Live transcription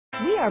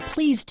We are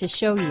pleased to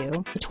show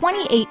you the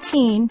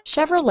 2018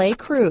 Chevrolet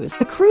Cruze.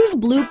 The Cruze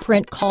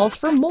blueprint calls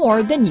for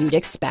more than you'd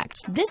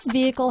expect. This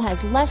vehicle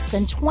has less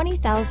than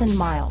 20,000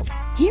 miles.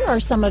 Here are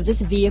some of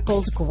this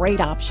vehicle's great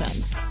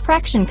options: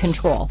 traction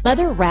control,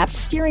 leather-wrapped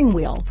steering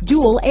wheel,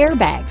 dual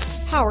airbags,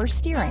 power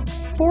steering,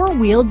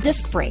 four-wheel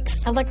disc brakes,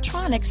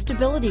 electronic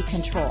stability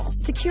control,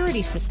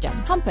 security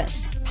system, compass,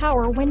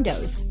 power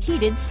windows,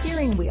 heated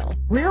steering wheel,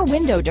 rear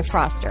window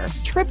defroster,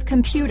 trip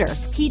computer,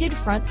 heated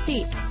front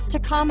seats,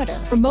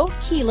 tachometer, remote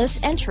keyless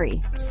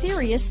entry,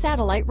 Sirius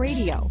satellite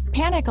radio,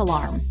 panic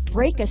alarm,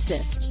 brake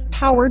assist,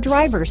 power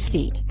driver's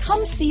seat.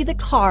 Come see the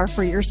car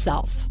for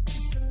yourself.